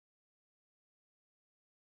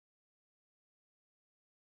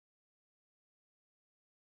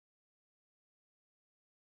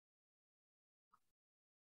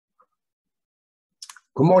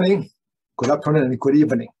Good morning, good afternoon, and good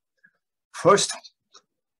evening. First,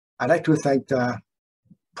 I'd like to thank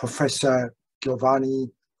Professor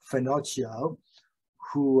Giovanni Finocchio,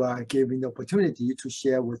 who gave me the opportunity to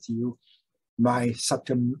share with you my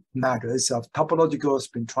subject matters of topological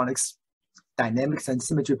spintronics, dynamics, and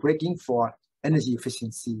symmetry breaking for energy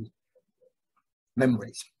efficiency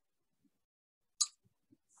memories.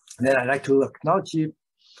 And then I'd like to acknowledge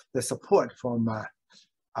the support from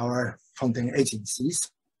our funding agencies.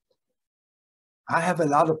 I have a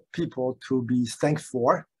lot of people to be thankful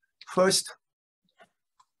for. First,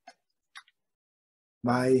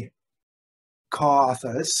 my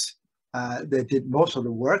co-authors, they did most of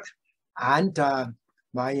the work, and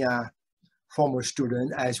my former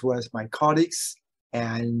student, as well as my colleagues,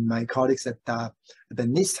 and my colleagues at the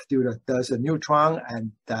NIST does a neutron,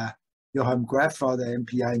 and Johann Graf for the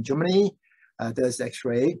MPI in Germany does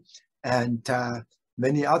X-ray, and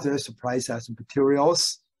many other supplies us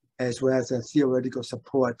materials, as well as theoretical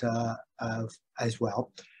support as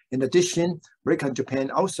well. In addition, Recon Japan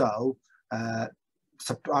also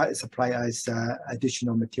supply us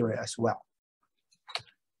additional material as well.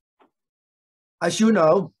 As you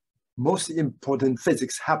know, most important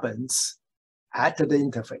physics happens at the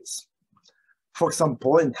interface. For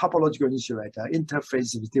example, in topological insulator,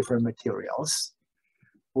 interface with different materials,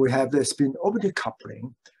 we have the spin-orbital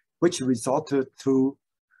coupling, which resulted through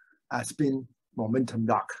a spin momentum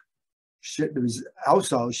lock,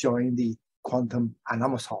 also showing the quantum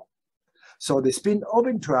anomalous Hall. So the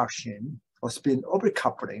spin-orbit interaction or spin-orbit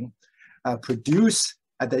coupling produce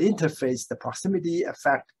at the interface the proximity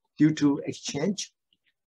effect due to exchange,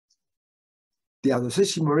 the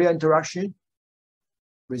association-Maria interaction,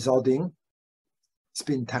 resulting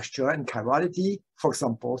spin texture and chirality, for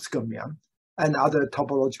example, skyrmion, and other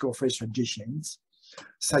topological phase transitions,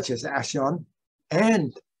 such as axion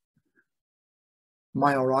and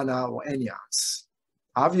Majorana or anyons.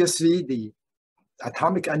 Obviously, the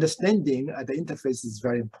atomic understanding at the interface is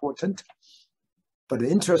very important, but in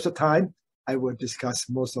the interest of time, I will discuss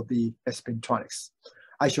most of the spintronics.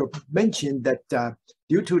 I should mention that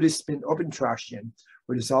due to this spin-orbit interaction,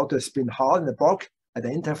 we result in spin Hall in the bulk at the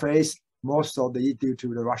interface, most of the due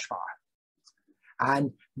to the rush bar.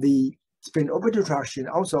 And the spin-orbit interaction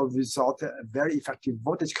also result in a very effective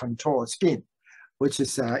voltage control spin, which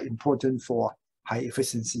is important for high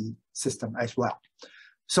efficiency system as well.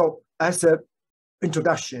 So as an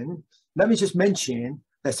introduction, let me just mention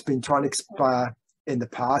that spintronics in the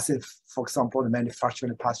past, for example, the manufacture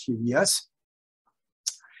in the past few years.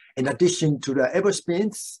 In addition to the ever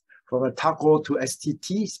spins from a toggle to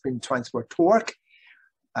STT, spin transfer torque,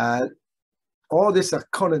 all these are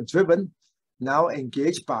current driven, now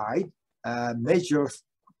engaged by major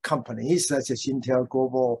companies such as Intel,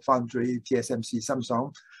 Global Foundry, TSMC,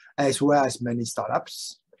 Samsung, as well as many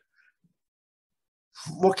startups,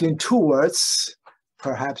 working towards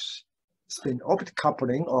perhaps spin-orbit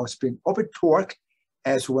coupling or spin-orbit torque,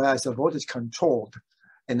 as well as a voltage controlled.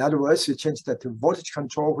 In other words, you change that to voltage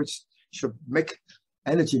control, which should make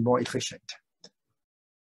energy more efficient.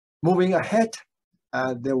 Moving ahead,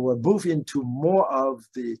 they will move into more of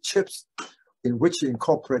the chips in which you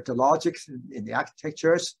incorporate the logics in the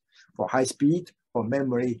architectures for high speed or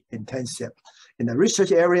memory intensive. In the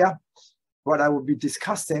research area, what I will be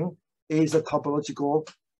discussing is a topological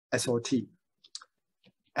SOT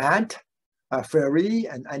and ferri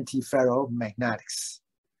and antiferromagnetics.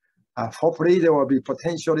 Hopefully, there will be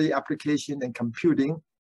potentially application and computing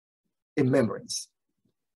in memories.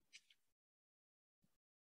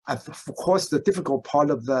 Of course, the difficult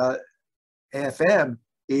part of the AFM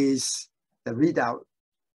is the readout.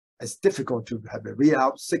 It's difficult to have a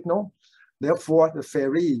readout signal. Therefore, the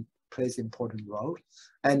ferri plays an important role.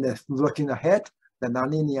 And looking ahead, the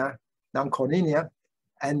nonlinear, non-collinear,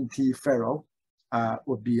 antiferro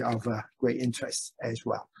would be of great interest as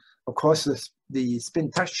well. Of course, the spin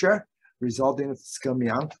texture resulting in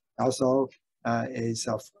skyrmion also is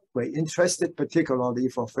of great interest, particularly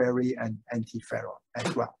for ferri and antiferro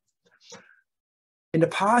as well. In the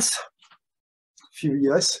past few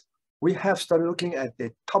years, we have started looking at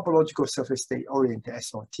the topological surface state oriented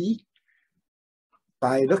SOT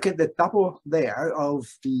by looking at the double layer of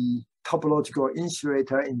the topological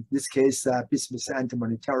insulator, in this case, bismuth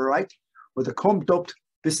antimony telluride, with a chrome-doped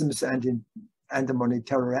bismuth antimony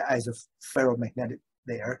telluride as a ferromagnetic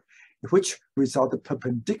layer, which resulted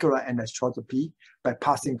perpendicular anisotropy by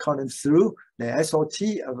passing current through the SOT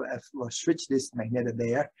will switch this magnetic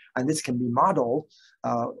layer, and this can be modeled,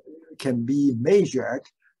 can be measured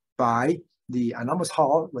by the anomalous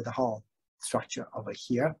Hall with the Hall structure over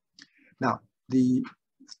here. Now, the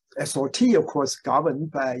SOT, of course,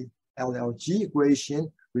 governed by LLG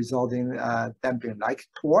equation resulting damping like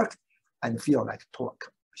torque and field like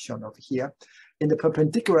torque, shown over here. In the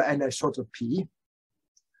perpendicular anisotropy,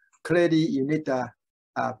 clearly you need to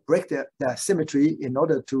break the symmetry in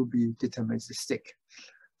order to be deterministic.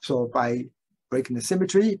 So by breaking the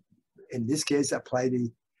symmetry, in this case, apply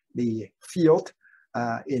the field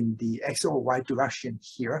in the x or y direction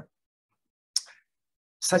here,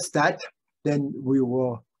 such that then we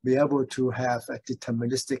will be able to have a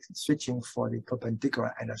deterministic switching for the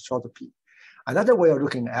perpendicular anisotropy. Another way of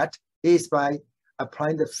looking at is by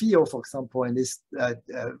applying the field, for example, in this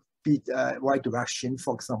y direction,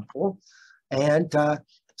 for example, and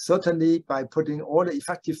certainly by putting all the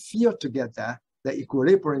effective field together, the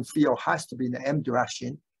equilibrium field has to be in the m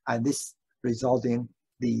direction, and this resulting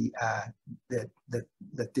the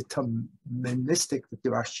deterministic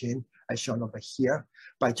direction as shown over here.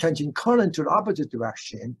 By changing current to the opposite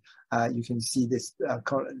direction, you can see this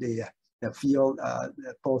the field,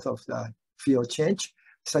 both of the field change,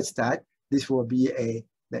 such that this will be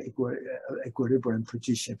the equilibrium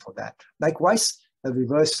position for that. Likewise, the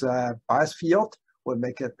reverse bias field will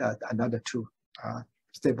make it another two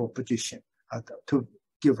stable position to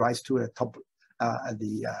give rise to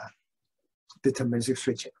the deterministic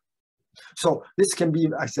switching. So this can be,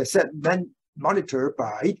 as I said, monitored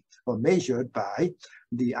by or measured by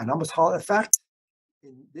the anomalous Hall effect.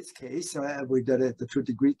 In this case, we did it to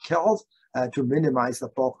 2-degree Kelvin to minimize the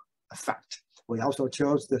bulk effect. We also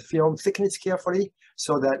chose the film thickness carefully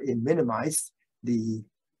so that it minimized the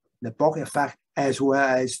bulk effect as well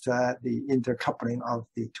as the intercoupling of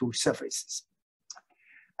the two surfaces.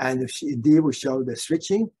 And indeed, we show the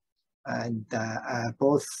switching, and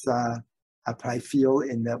both apply field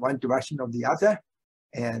in the one direction or the other,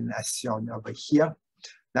 and as shown over here.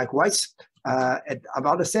 Likewise, at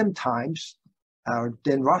about the same times,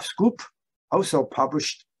 Dan Roth's group also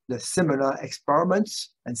published the similar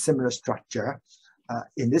experiments and similar structure.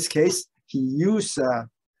 In this case, he used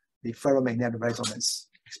the ferromagnetic resonance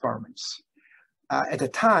experiments. At the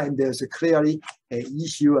time, there's clearly an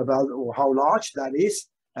issue about how large that is,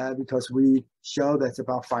 because we show that's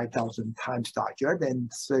about 5,000 times larger than,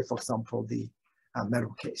 say, for example, the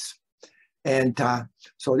metal case. And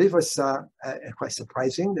so this was quite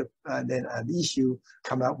surprising. Then an issue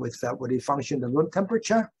come up with what they function the room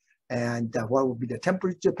temperature and what would be the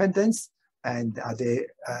temperature dependence. And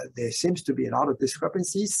there seems to be a lot of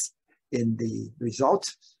discrepancies in the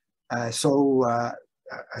results. So a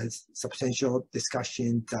substantial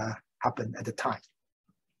discussion happened at the time.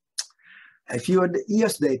 A few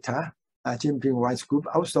years later, Jim Ping Wang's group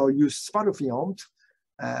also used sputtle film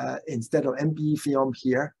instead of MBE film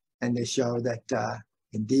here, and they show that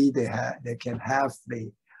indeed they can have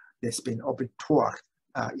the spin orbit torque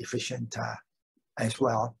efficient as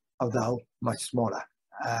well, although much smaller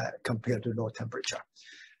compared to low temperature.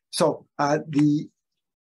 So the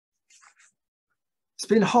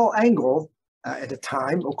spin Hall angle at the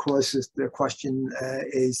time, of course, the question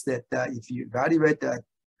is that if you evaluate the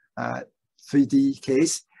 3D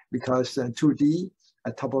case, because 2D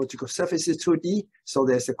topological surface is 2D, so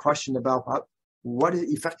there's a question about what is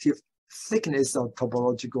effective thickness of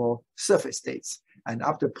topological surface states. And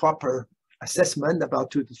after proper assessment, about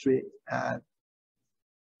 2 to 3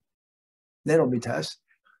 nanometers,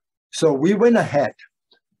 so we went ahead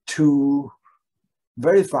to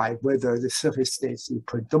verify whether the surface state is the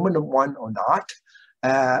predominant one or not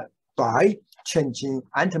by changing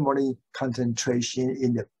antimony concentration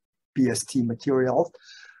in the BST material.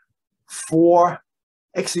 For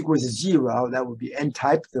x equals 0, that would be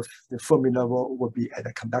n-type. The Fermi level would be at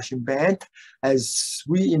a conduction band. As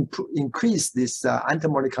we increase this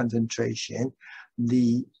antimony concentration,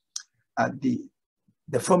 the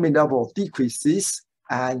Fermi level decreases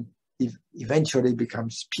and eventually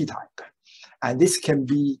becomes p-type. And this can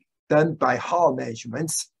be done by Hall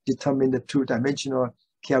measurements, determine the two-dimensional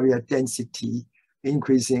carrier density,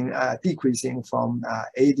 decreasing from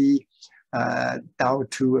 80 down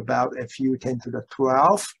to about a few 10 to the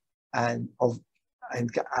 12, and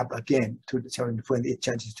up again to determine when it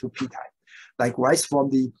changes to p-type. Likewise, from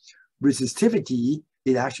the resistivity,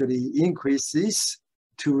 it actually increases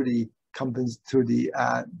to the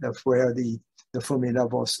where the Fermi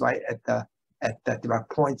level is right at the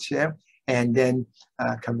direct point here, and then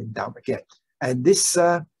coming down again. And this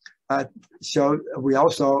show we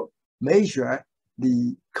also measure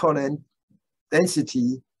the current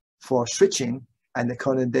density for switching, and the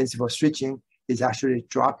current density for switching is actually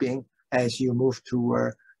dropping as you move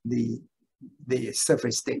toward the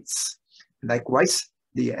surface states. Likewise,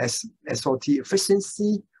 the SOT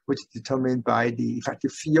efficiency, which is determined by the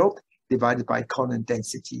effective field divided by current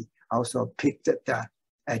density, also peaked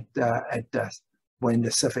when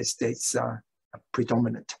the surface states are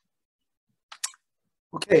predominant.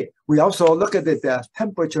 Okay, we also look at the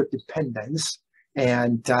temperature dependence,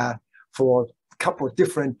 and for a couple of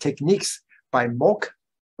different techniques by Mock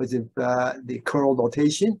with the curl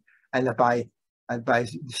rotation, and by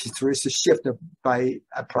hysteresis shift by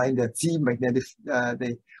applying the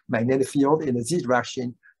magnetic field in the z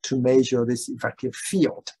direction to measure this effective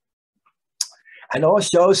field. And all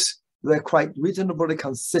shows the quite reasonably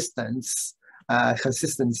consistency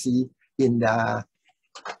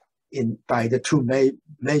by the two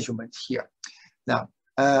measurements here. Now,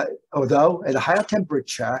 although at a higher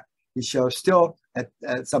temperature, it shows still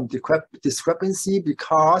some discrepancy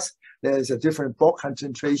because there is a different bulk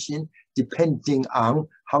concentration depending on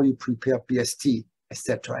how you prepare BST,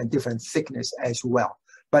 etc., and different thickness as well.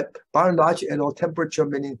 But by and large, at low temperature,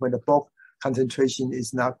 meaning when the bulk concentration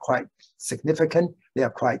is not quite significant, they are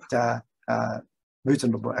quite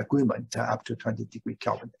reasonable agreement up to 20 degrees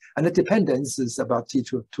Kelvin. And the dependence is about T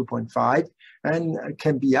to 2.5 and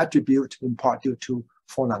can be attributed in part due to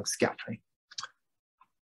phonon scattering.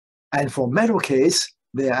 And for metal case,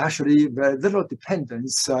 there are actually very little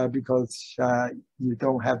dependence because you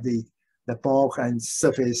don't have the bulk and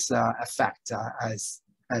surface effect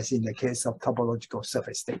as in the case of topological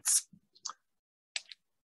surface states.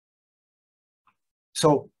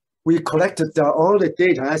 So we collected all the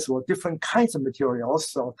data for different kinds of materials,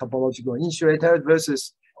 so topological insulator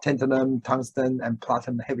versus tantalum, tungsten, and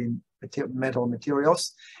platinum heavy metal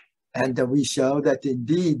materials. And we show that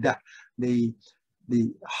indeed the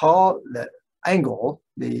angle,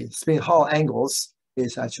 the spin Hall angles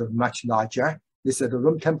is actually much larger. This is the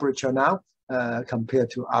room temperature now compared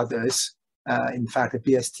to others. In fact, the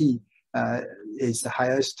BST is the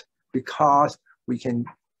highest because we can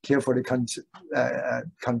carefully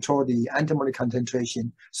control the antimony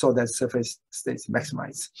concentration so that surface stays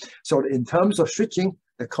maximized. So in terms of switching,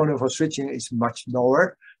 the corner for switching is much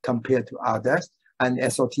lower compared to others, and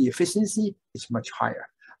SOT efficiency is much higher.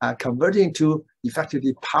 Converting to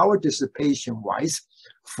effectively power dissipation wise,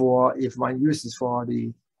 for if one uses for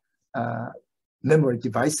the memory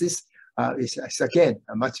devices, is again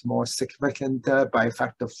a much more significant by a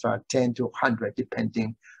factor of 10 to 100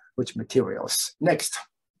 depending which materials. Next,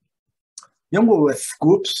 Youngworth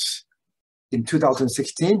groups in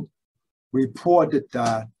 2016 reported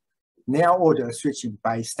near order switching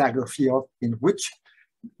by stagger field, in which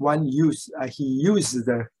one he used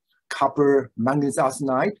the copper manganese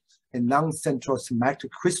arsenide, a non-central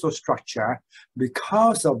symmetric crystal structure.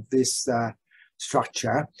 Because of this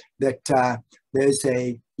structure, that there's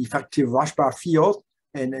a effective Rashba field,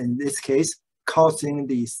 and in this case, causing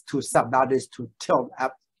these two sublattices to tilt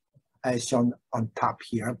up, as shown on top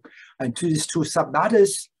here. And to these two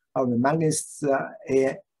sublattices of the manganese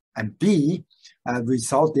A and B,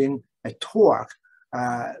 resulting a torque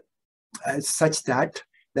such that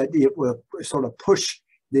it will sort of push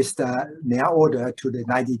this near order to the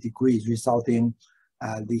 90 degrees, resulting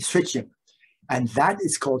the switching. And that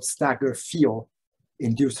is called stagger field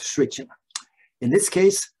induced switching. In this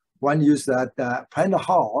case, one used the planar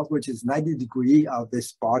Hall, which is 90 degrees of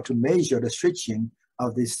this bar, to measure the switching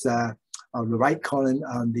of this of the right column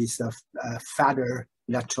on this fatter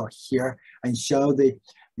electrode here, and show the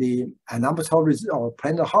anormal or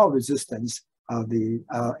planar Hall resistance of the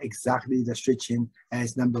exactly the switching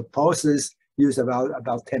as number of pulses used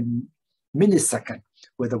about 10 milliseconds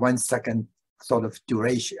with a 1 second sort of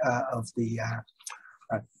duration of the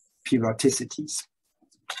periodicities.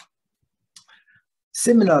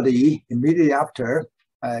 Similarly, immediately after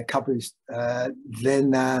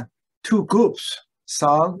then two groups,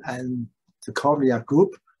 Song and the Cormier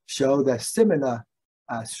group, show the similar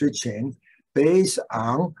switching based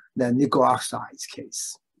on the nickel oxides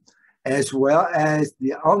case, as well as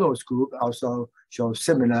the Arnold's group also shows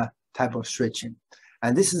similar type of switching.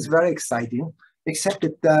 And this is very exciting, except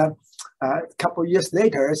that a couple of years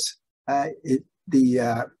later, it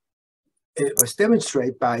was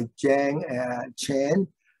demonstrated by Zhang and Chen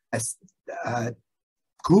as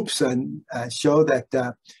groups, and show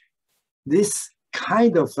that this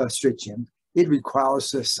kind of switching, it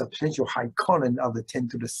requires a substantial high current of the 10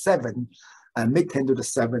 to the 7, mid 10 to the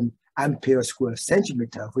 7 ampere square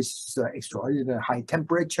centimeter, which is extraordinarily high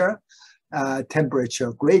temperature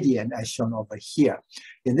gradient as shown over here.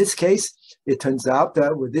 In this case, it turns out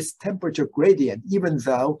that with this temperature gradient, even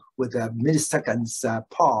though with a milliseconds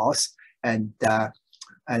pause and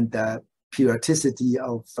periodicity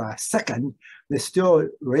of second, they still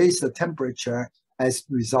raise the temperature as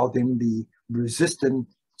resulting the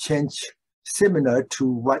resistance change similar to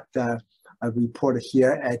what I reported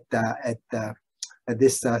here at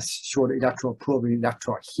this short electron probing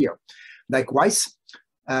electron here. Likewise,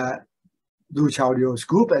 Lu Chaoliu's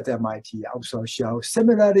group at MIT also shows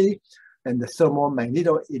similarly in the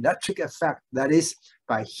thermomagnetoelectric effect, that is,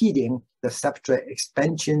 by heating the substrate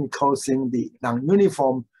expansion causing the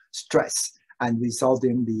non-uniform stress and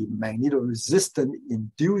resulting the magnetoresistant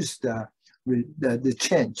induced the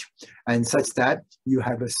change, and such that you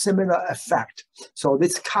have a similar effect. So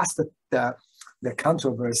this casts the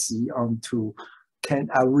controversy onto can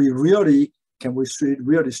we really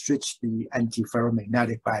stretch the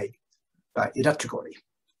antiferromagnetic by electrically?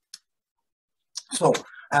 So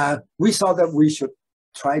we thought that we should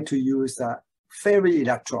try to use a ferri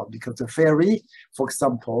electron, because the ferri, for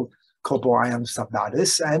example, copper ion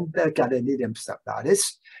sublattice and the gadolinium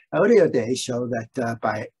sublattice, earlier they showed that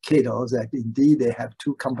by Cato that indeed they have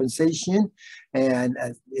two compensation, and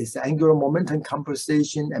it's angular momentum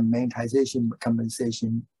compensation and magnetization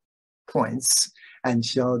compensation points, and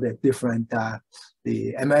show the different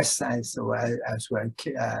the MS as well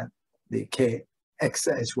the KX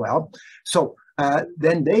as well. So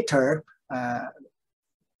then later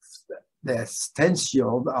the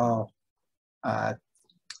Stansfield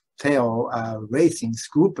Theo Racing's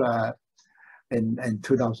group in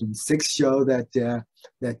 2006 showed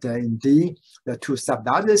that indeed the two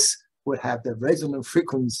sublattice would have the resonant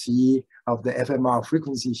frequency of the FMR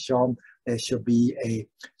frequency shown. There should be a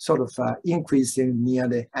sort of increasing near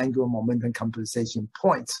the angular momentum compensation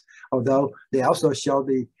points. Although they also show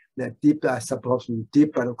the deep, supposed to be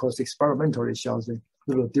deep, but of course experimentally shows a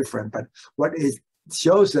little different. But what it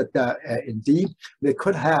shows that indeed they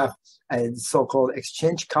could have a so-called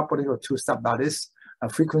exchange coupling of two sublattice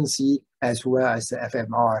frequency as well as the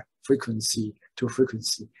FMR frequency to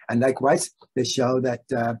frequency. And likewise, they show that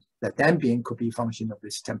the damping could be a function of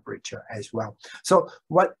this temperature as well. So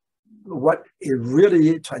what it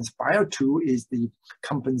really transpired to is the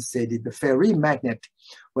compensated, the ferri magnet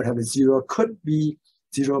would have a zero, could be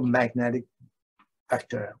zero magnetic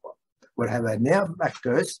vector, would have a near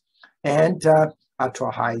vectors, and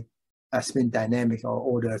ultra high spin dynamic or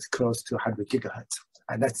orders close to 100 gigahertz.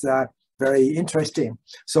 And that's very interesting.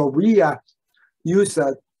 So we use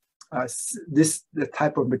this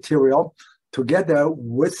type of material together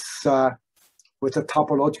with a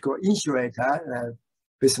topological insulator,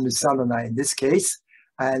 bismuth selenide in this case,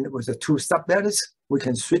 and with the two sublattice, we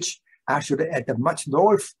can switch actually at a much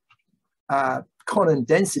lower Coulomb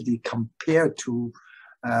density compared to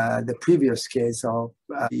the previous case of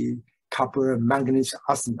the copper manganese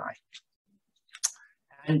arsenide.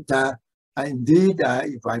 And indeed,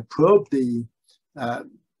 if I probe the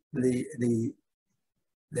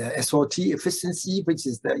SOT efficiency, which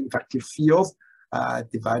is the effective field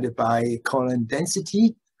divided by Coulomb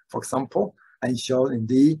density, for example, and show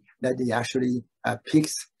indeed that it actually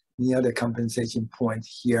peaks near the compensation point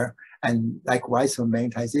here. And likewise, for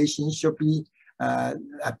magnetization should be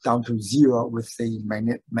down to zero with the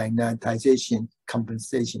magnetization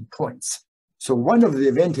compensation points. So one of the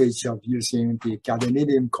advantages of using the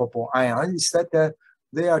gadolinium copper ion is that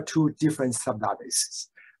there are two different sublattices,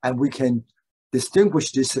 and we can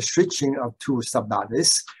distinguish this stretching of two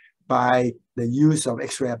sublattices by the use of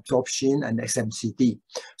X-ray absorption and XMCD.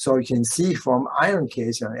 So you can see from iron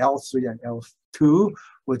case on L3 and L2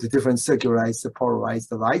 with the different circularized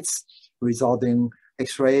polarized lights, resulting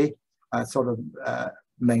X-ray sort of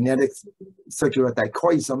magnetic circular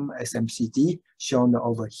dichroism, XMCD, shown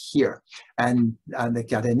over here. And the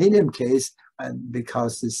gadolinium case, and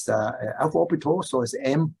because it's alpha orbital, so it's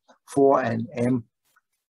M4 and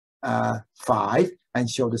M5, and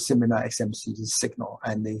show the similar XMCD signal.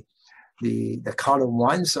 And the column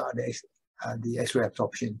ones are the X-ray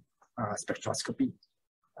absorption spectroscopy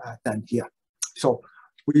done here. So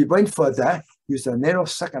we went further, use a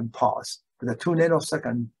nanosecond pulse, the 2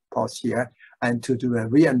 nanosecond pulse here, and to do a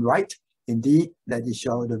read and write. Indeed, that is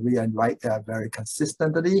show the read and write very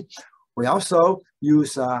consistently. We also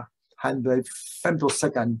use 100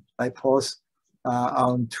 femtosecond light pulse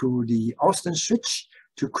onto the Austin switch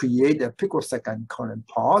to create a picosecond current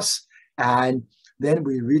pulse, and then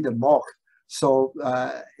we read the log. So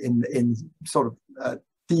in sort of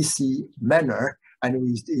DC manner, and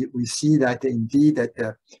we see that indeed that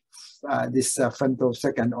this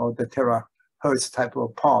femtosecond or the terahertz type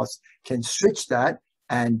of pulse can switch that,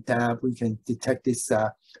 and we can detect this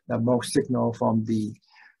the Mach signal from the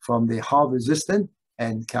Hall resistant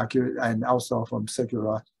and calculate, and also from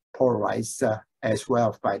circular polarized as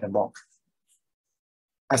well by the Mach.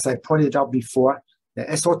 As I pointed out before, the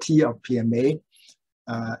SOT of PMA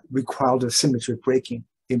requires the symmetry breaking.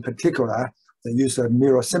 In particular, the use of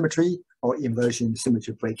mirror symmetry or inversion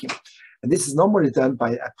symmetry breaking. And this is normally done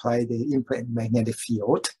by applying the implant magnetic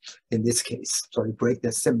field in this case. So you break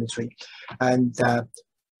the symmetry. And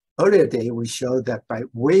earlier day, we showed that by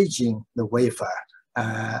wedging the wafer,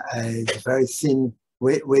 a very thin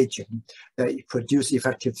wedging, that it produces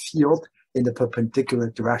effective field in the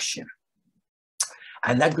perpendicular direction.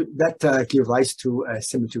 And that gives rise to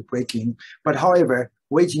symmetry breaking. But however,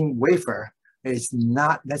 wedging wafer is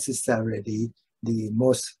not necessarily the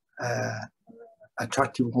most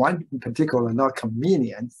attractive one, in particular, not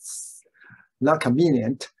convenient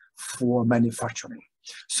for manufacturing.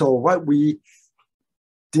 So what we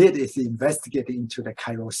did is investigate into the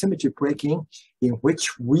chiral symmetry breaking, in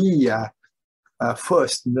which we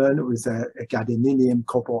first learned with a gadolinium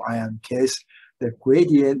copper ion case, the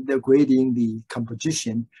grading the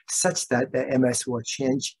composition such that the MS will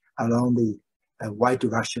change along the y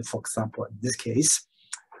direction, for example, in this case.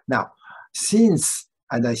 Now, since,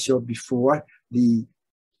 as I showed before, the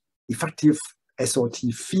effective SOT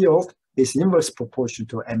field is inverse proportional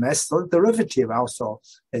to MS, so the derivative also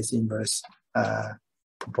is inverse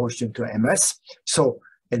proportional to MS. So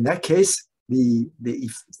in that case, the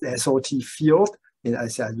SOT field,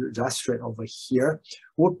 as I illustrate over here,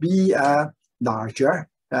 would be larger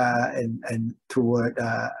and toward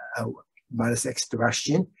minus x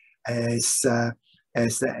direction as the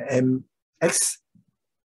mx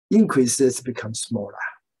increases, become smaller.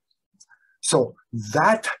 So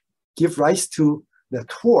that gives rise to the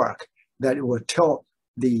torque that will tell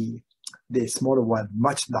the smaller one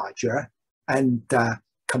much larger, and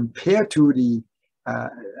compared to the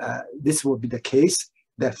this will be the case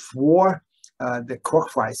that for the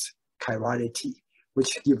clockwise chirality,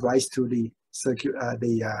 which gives rise to the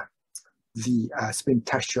spin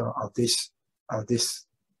texture of this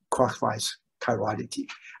clockwise chirality,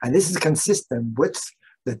 and this is consistent with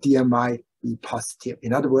the DMI be positive.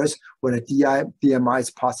 In other words, when a DMI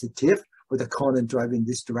is positive with the current driving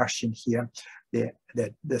this direction here,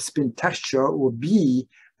 the spin texture will be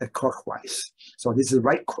the clockwise. So this is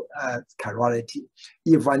right chirality.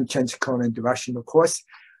 If one changes current direction, of course,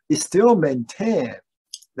 it still maintains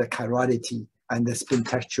the chirality, and the spin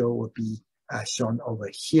texture will be shown over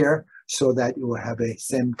here, so that it will have a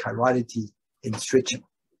same chirality in stretching.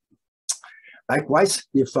 Likewise,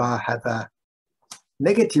 if I have a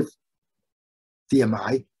negative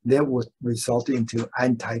DMI, that would result into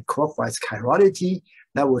anti-clockwise chirality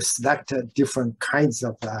that will select different kinds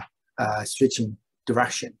of stretching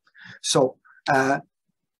direction. So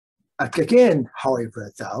again,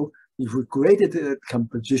 however, though, if we graded the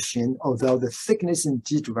composition, although the thickness in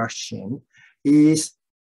D direction is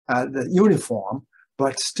the uniform,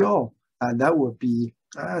 but still that would be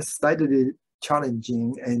slightly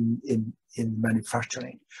challenging in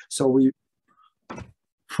manufacturing. So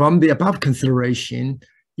from the above consideration,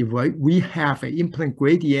 if we have an implant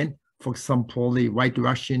gradient, for example, the y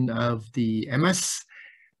direction of the MS,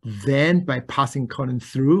 then by passing current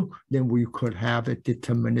through, then we could have a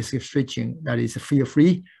deterministic stretching, that is a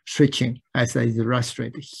field-free stretching, as I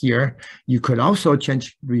illustrated here. You could also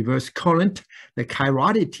change reverse current. The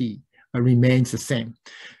chirality remains the same.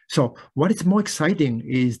 So what is more exciting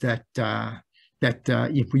is that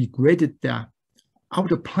if we graded the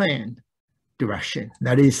outer plane direction,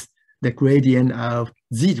 that is the gradient of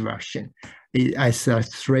z direction, as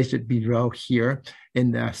illustrated below here.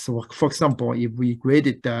 So for example, if we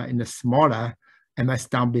graded in the smaller MS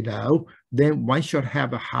down below, then one should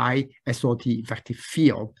have a high SOT effective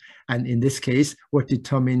field. And in this case, we'll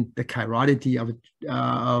determine the chirality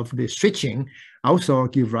of the stretching, also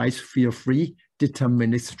give rise to field-free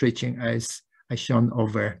deterministic stretching, as shown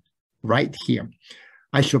over right here.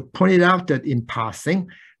 I should point it out that in passing,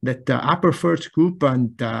 that the upper first group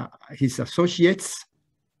and his associates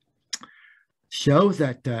show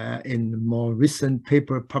that in more recent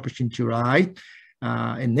paper published in July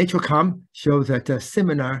in Nature Com, shows that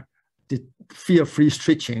similar field-free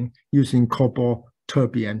stretching using copper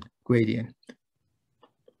terbium gradient.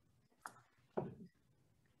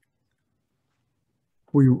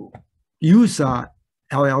 We use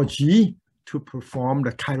LLG to perform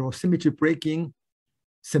the chiral symmetry breaking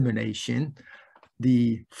simulation.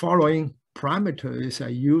 The following parameters are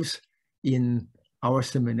used in our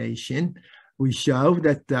simulation. We show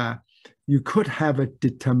that you could have a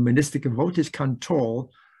deterministic voltage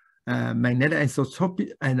control, magnetic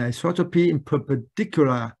anisotropy in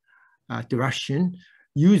perpendicular direction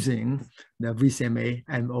using the VCMA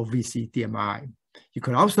and OVC DMI. You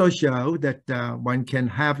could also show that one can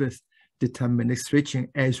have this deterministic stretching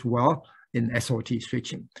as well in SOT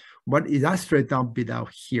stretching. What is illustrated down below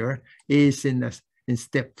here is in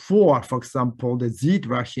step 4, for example, the Z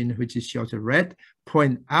direction, which is shown red,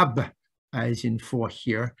 point up as in 4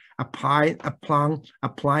 here,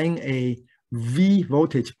 applying a V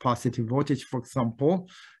voltage, positive voltage, for example,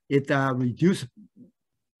 it reduces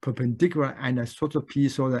perpendicular anisotropy,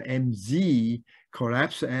 so the MZ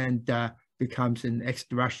collapse and becomes in X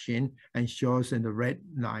direction and shows in the red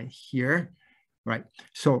line here, right?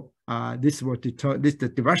 So this will determine the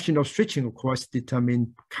directional switching, of course,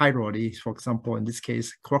 determine chirally, for example, in this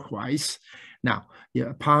case, clockwise. Now,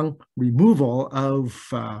 upon removal of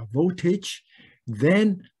voltage,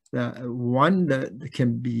 then the one that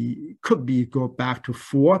could be go back to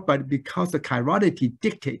 4, but because the chirality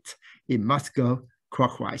dictates, it must go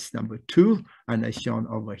clockwise. Number 2, and as shown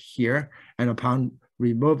over here. And upon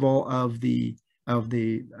removal of the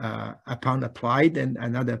upon applied and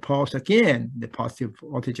another pulse again, the positive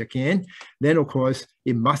voltage again, then of course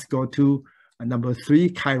it must go to number 3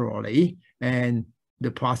 chirally, and the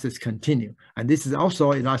process continue. And this is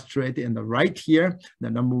also illustrated in the right here. The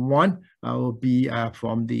number 1 will be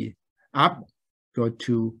from the up, go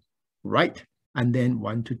to right, and then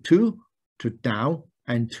 1 to 2, to down,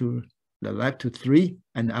 and to the left to 3,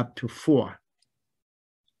 and up to 4.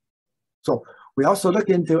 So we also look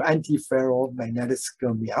into anti-ferromagnetic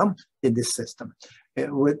skyrmion in this system.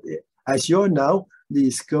 As you all know, the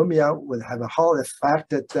skyrmion will have a Hall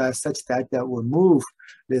effect that such that will move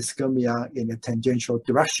the skyrmion in a tangential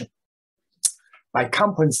direction. By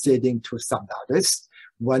compensating to some others,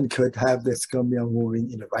 one could have the skyrmion moving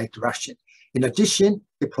in the right direction. In addition,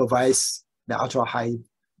 it provides the ultra-high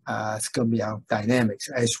skyrmion dynamics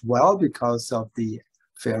as well because of the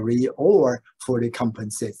ferri or fully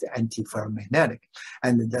compensates the anti-ferromagnetic.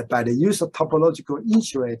 And by the use of topological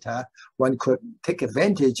insulator, one could take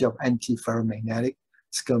advantage of anti-ferromagnetic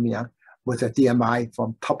skyrmion with a DMI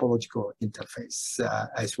from topological interface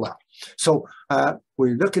as well. So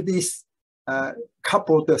we look at these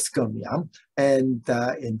coupled skyrmion, and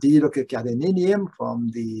indeed look at gadolinium from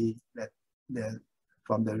the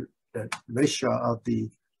ratio of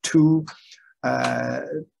the two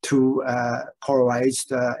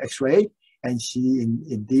polarized X-ray, and see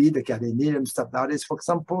indeed the gadolinium sublattice, for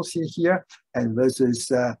example, see here, and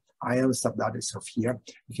versus ion sublattice of here.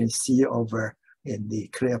 You can see over in the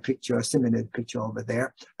clear picture, simulated picture over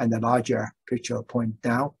there, and the larger picture point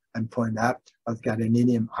down and point up of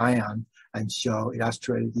gadolinium ion, and show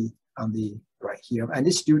illustrated on the right here. And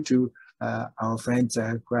it's due to our friend's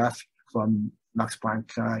graph from Max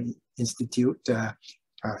Planck Institute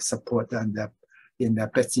support in the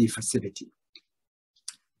Betsy facility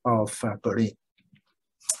of Berlin.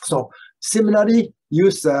 So similarly,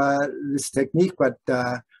 use this technique, but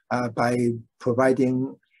by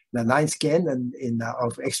providing the line scan and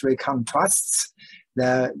of X-ray contrasts,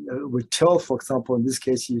 that we tell, for example, in this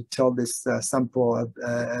case, you tell this sample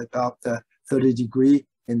about 30 degree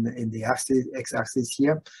in the axis, x-axis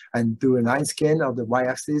here, and do a line scan of the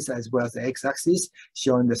y-axis as well as the x-axis,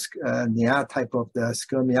 showing the near type of the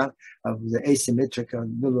skyrmion of the asymmetric a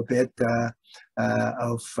little bit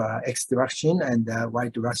of x direction, and y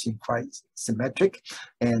direction quite symmetric.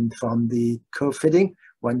 And from the curve fitting,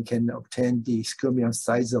 one can obtain the skyrmion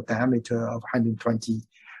size of diameter of 120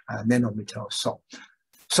 nanometer or so.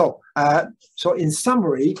 So in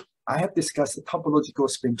summary, I have discussed the topological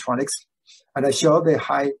spintronics, and I show the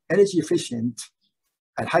high energy efficient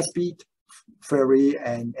at high speed Fourier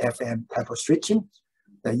and FM type of switching,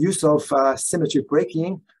 the use of symmetry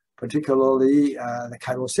breaking, particularly the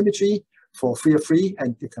chiral symmetry for field-free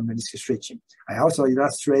and deterministic switching. I also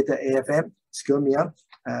illustrate the AFM skyrmion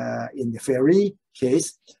in the Fourier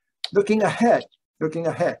case. Looking ahead,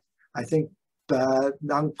 I think the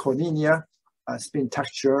non-collinear spin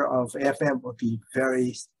texture of AFM would be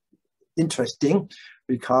very interesting,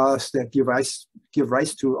 because they give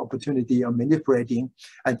rise to opportunity of manipulating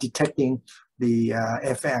and detecting the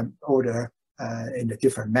FM order in a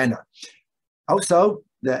different manner. Also,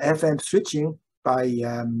 the FM switching by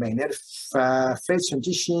magnetic phase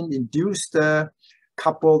transition induced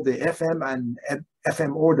couple the FM and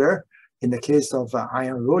FM order in the case of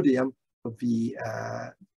iron rhodium would be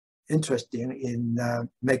interesting in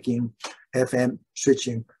making FM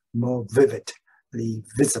switching more vividly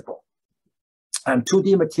visible. And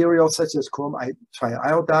 2D materials such as chrome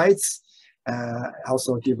triiodides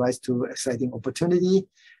also give rise to exciting opportunity.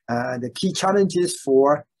 The key challenges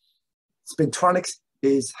for spintronics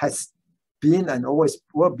has been and always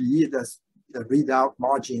will be the readout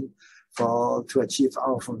margin to achieve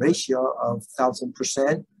alpha ratio of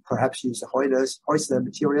 1000%, perhaps use Heuser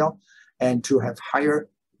material, and to have higher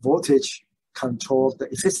voltage control the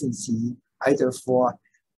efficiency either for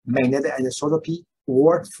magnetic anisotropy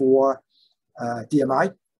or for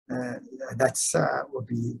DMI. That's would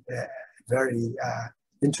be very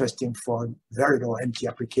interesting for very low energy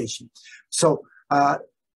application. So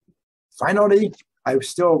finally, I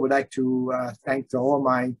still would like to thank all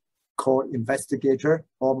my co-investigators,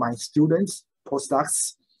 all my students,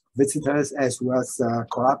 postdocs, visitors, as well as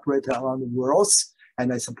collaborators around the world.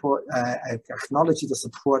 And I acknowledge the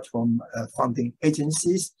support from funding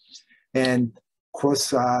agencies. And of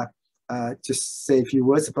course, just say a few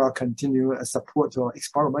words about continue support or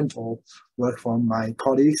experimental work from my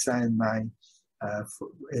colleagues and my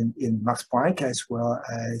in Max Planck, as well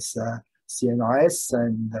as CNRS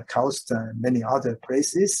and KAUST and many other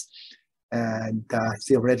places, and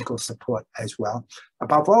theoretical support as well.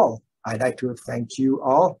 Above all, I'd like to thank you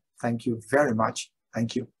all. Thank you very much.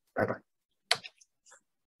 Thank you. Bye-bye.